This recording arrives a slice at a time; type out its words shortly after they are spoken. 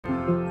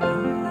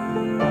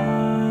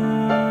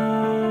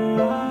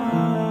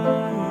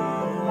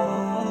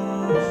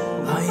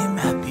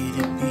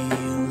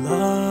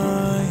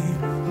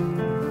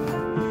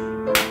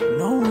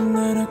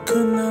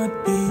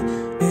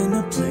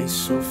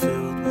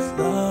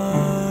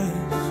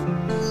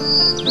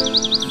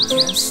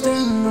Can't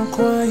stand no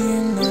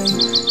quiet night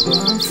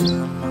while I'm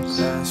filling my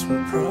glass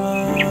with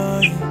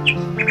pride.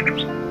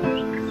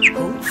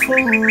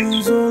 Hopeful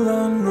is all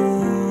I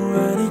know,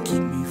 how to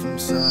keep me from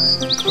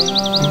silent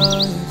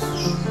cries.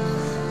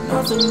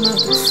 Nothing I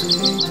can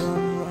say,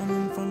 done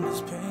running from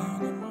this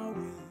pain in my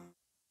way.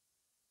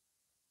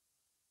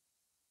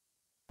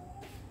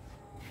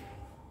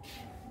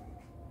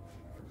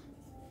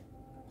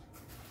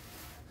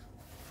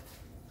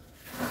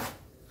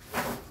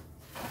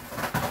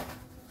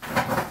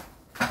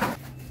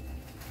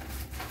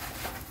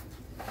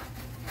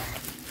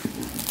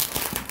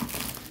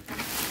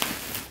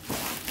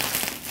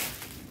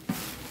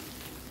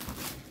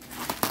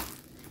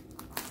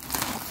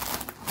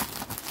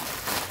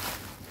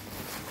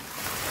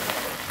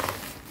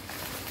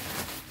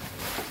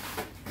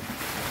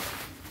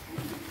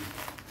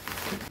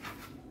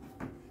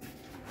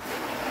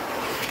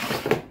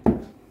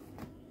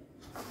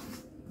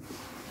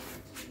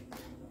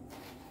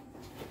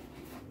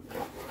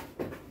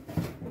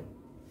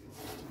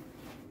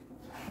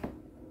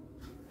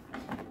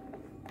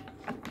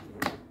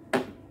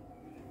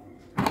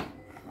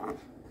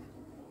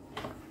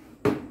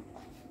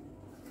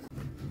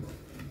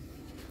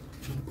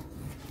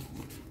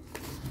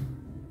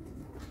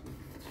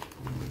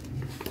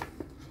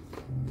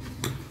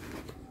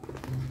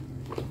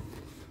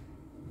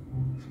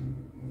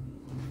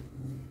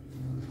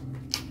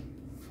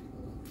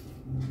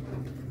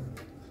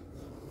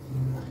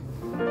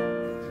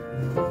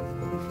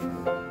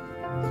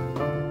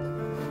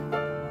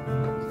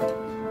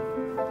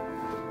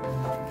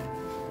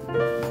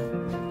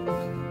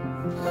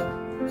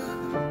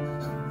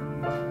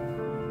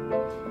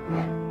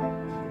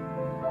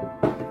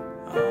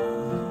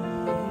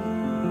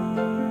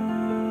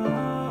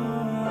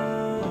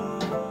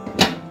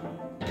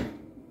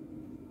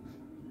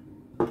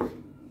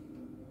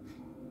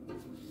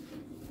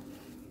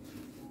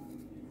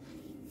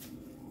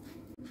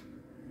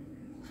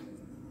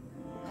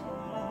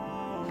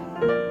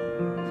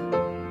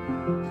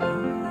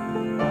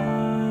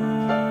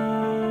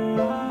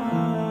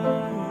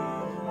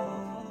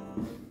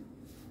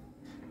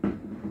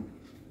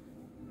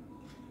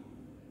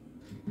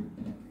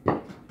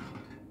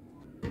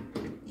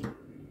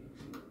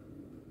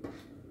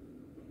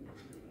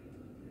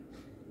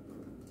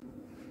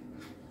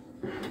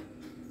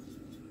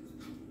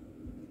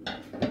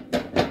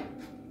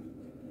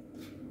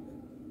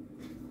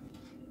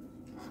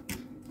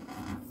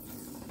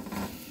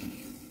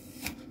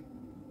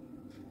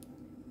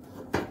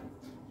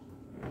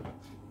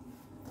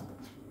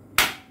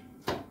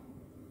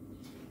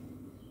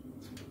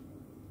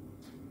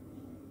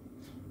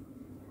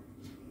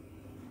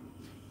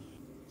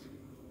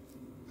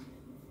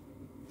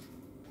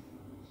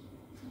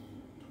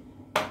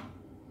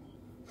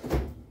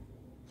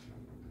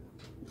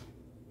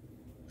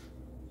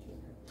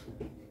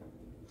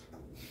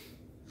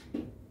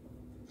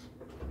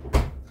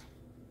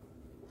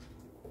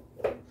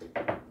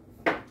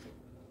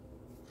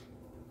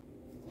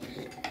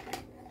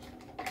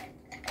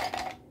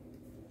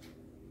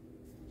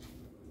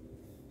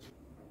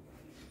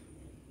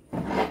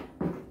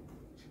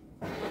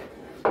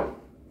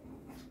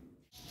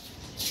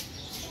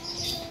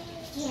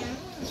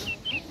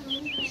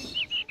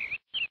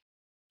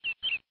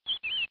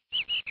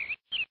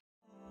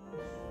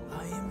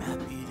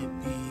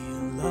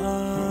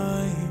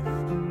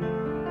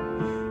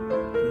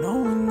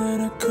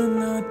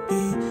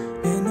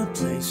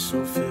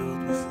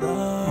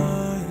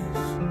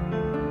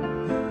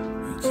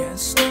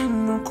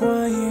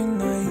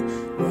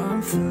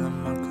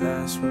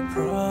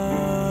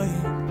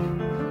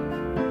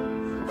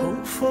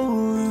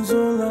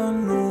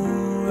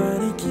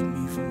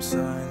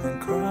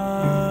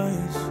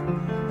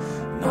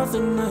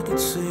 Nothing I could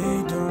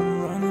say,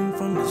 done running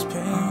from this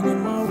pain in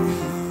my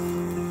way.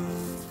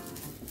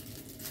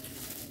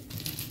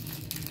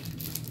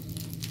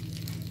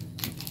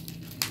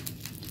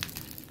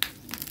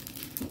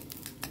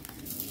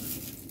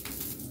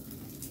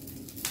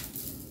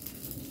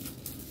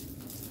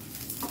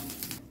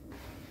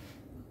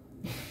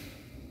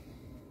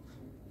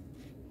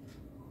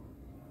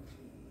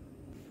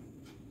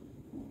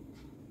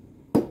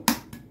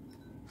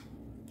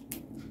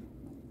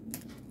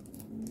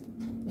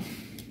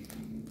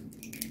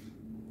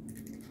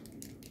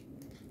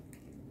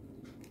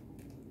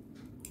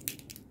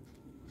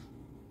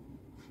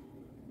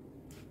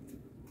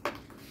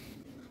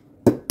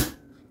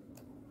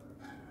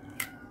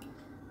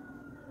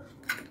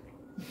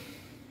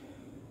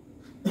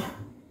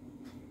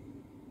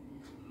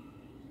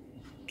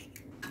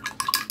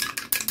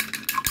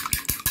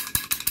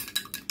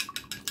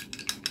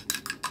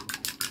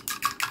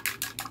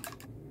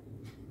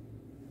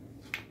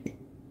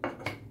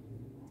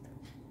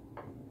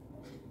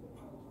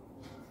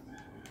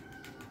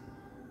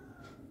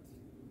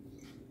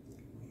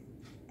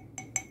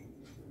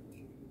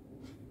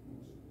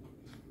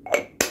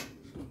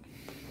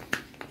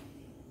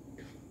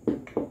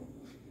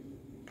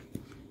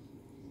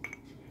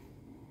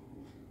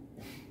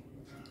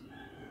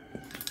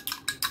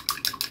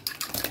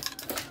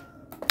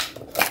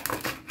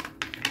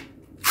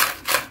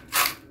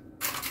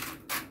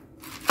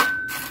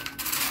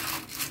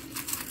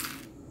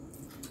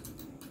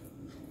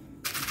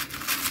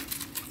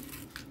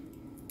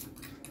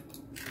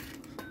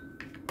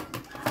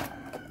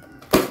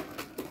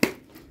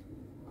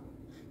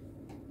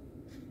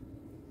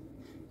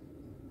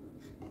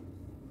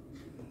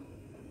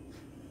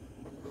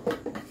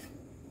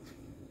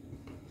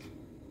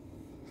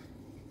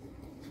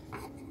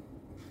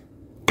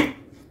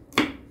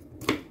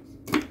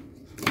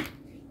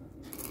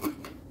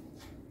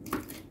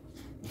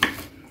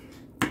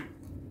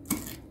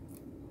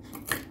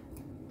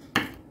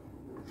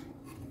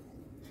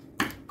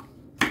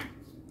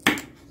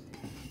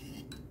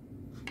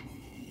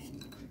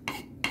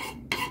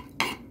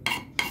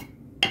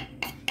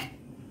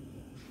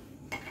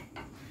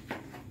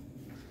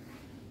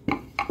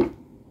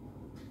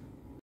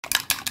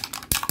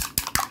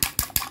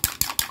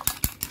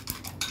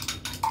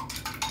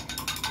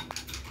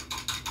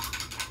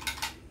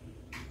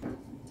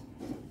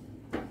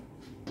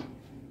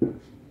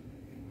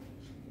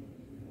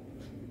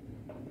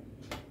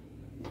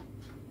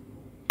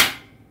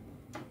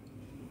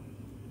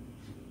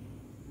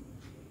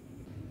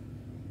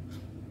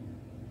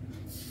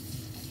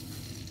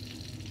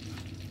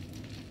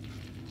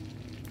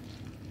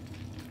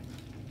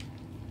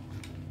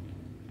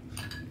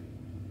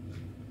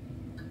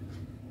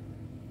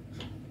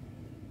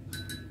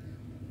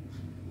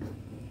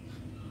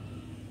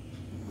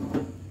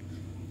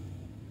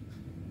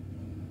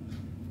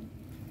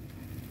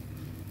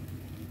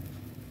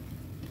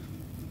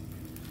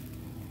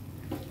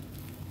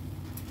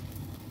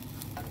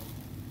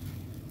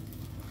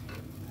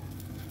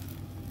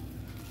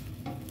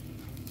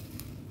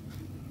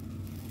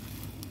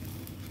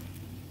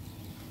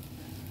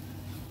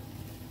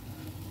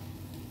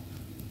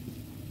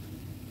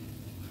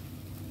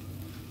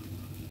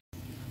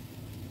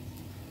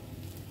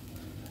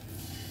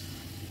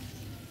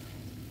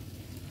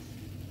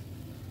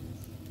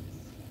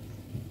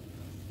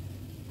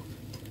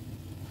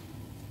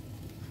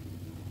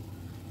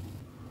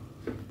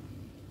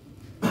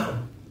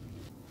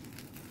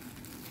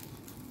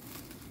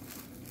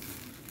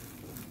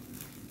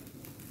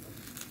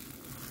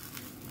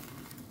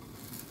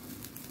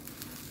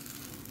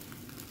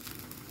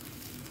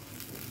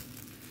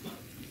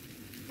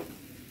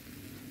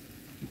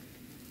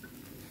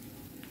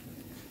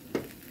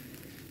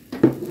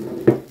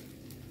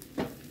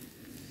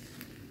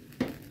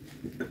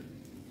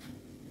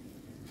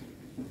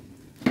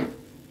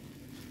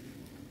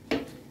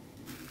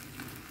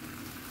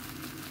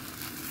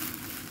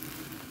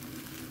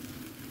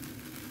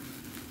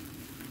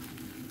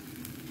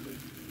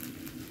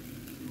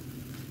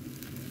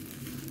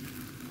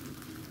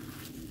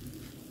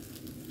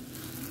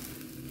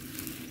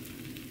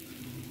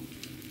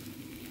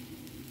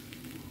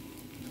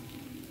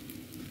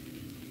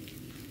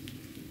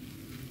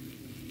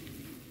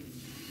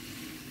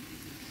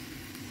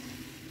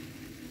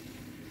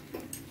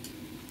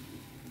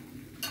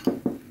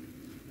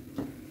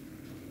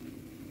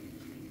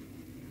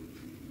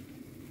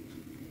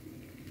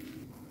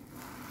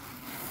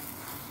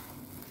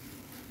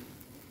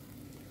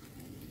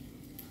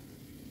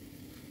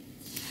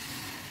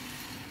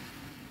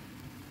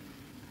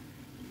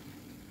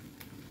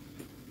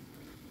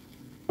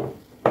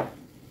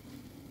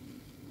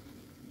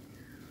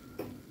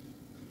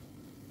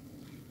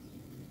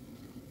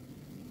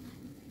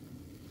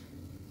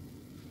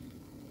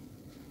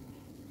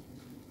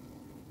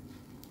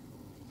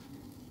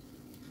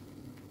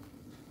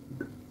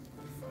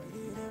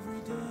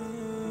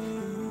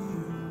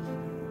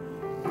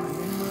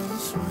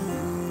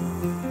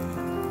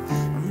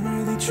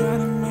 try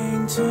to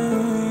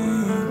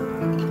maintain.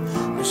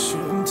 I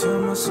shouldn't tell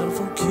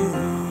myself okay.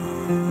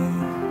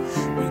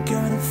 We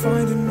gotta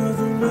find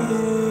another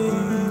way.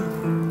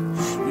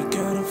 We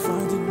gotta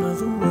find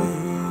another way.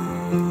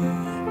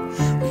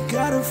 We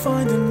gotta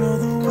find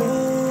another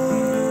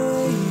way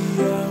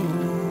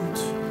out.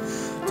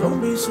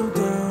 Don't be so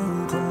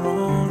down, come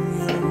on,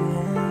 young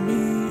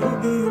homie. You'll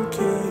be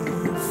okay,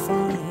 you'll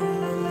find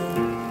love.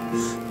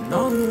 And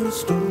all of the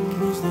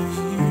stories, the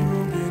hero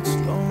gets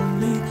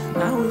lonely.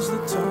 Now is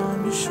the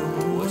time to show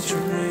what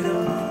you're made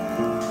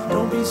of.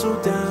 Don't be so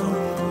down,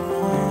 come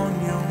on,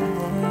 young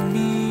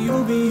homie.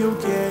 You'll be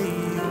okay,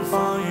 you'll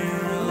find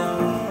your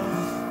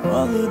love.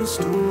 All of the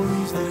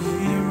stories, the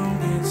hero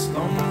gets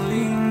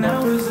lonely.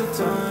 Now is the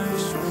time to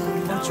show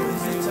what you're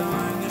made of.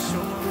 To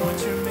show what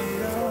you're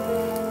made of.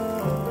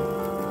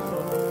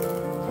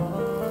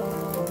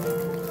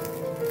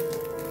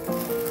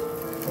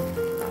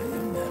 I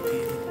am happy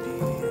to be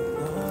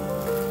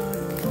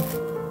alive.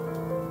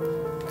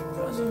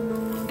 'Cause I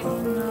know I'm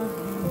gonna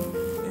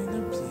be in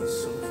a place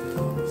so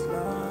filled with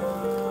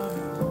light.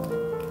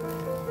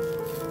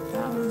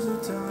 Now is the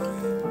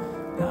time,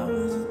 now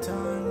is the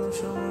time. I'm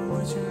showing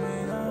what you're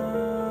made of.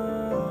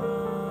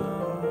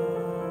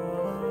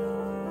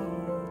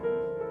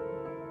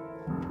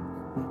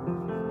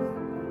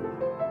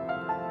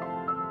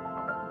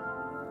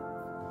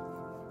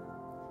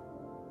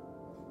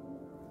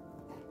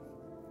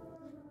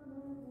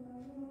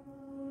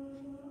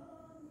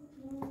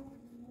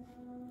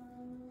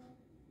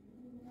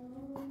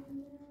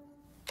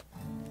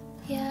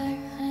 Your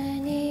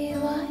honey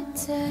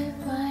water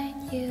wine,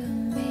 you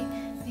make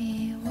me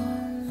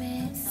warm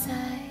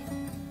inside.